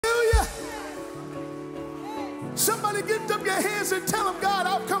Somebody lift up your hands and tell them, God,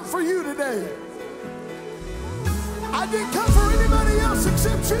 I've come for you today. I didn't come for anybody else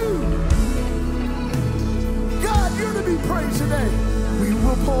except you. God, you're to be praised today. We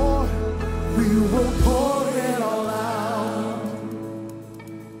will pour it all out.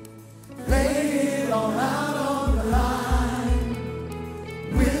 Lay it all out on the line,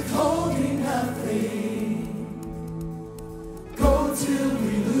 withholding nothing. Go till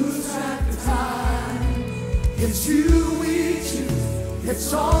we lose track of time. It's you we choose,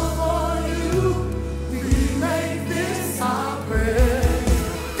 it's all for you. We make this our prayer.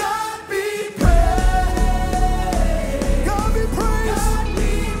 God be praised. God be praised. God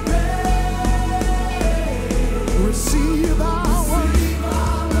be praised. Receive our worship.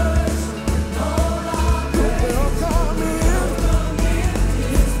 Lord, our praise. Welcome in.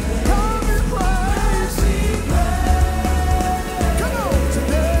 God be praised. Come on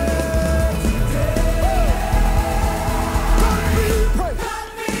today. God be praised.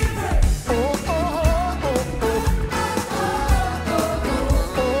 Oh, oh, oh, oh.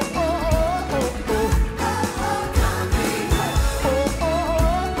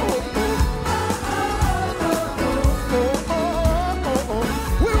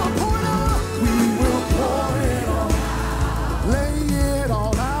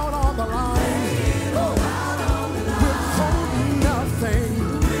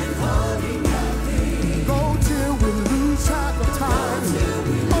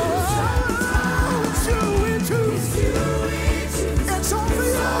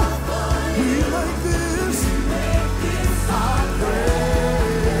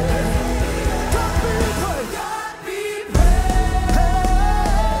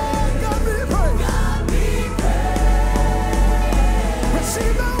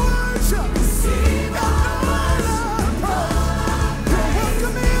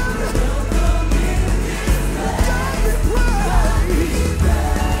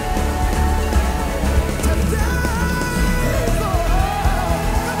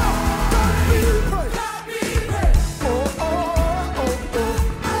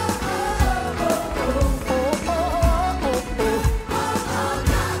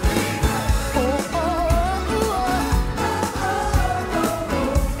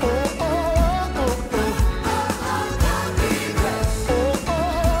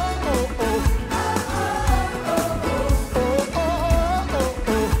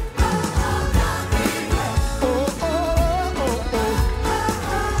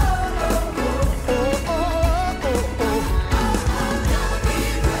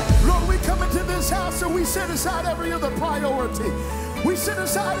 We set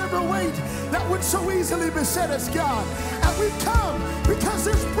aside every weight that would so easily beset us, God. And we come because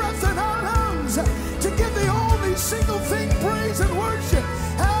there's breath in our lungs to give the only single thing, praise and worship.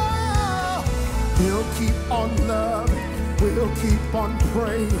 Ah, we'll keep on loving, we'll keep on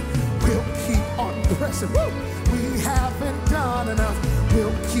praying, we'll keep on pressing. Woo! We haven't done enough.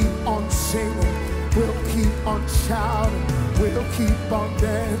 We'll keep on singing, we'll keep on shouting, we'll keep on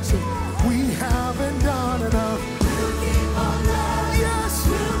dancing. We haven't done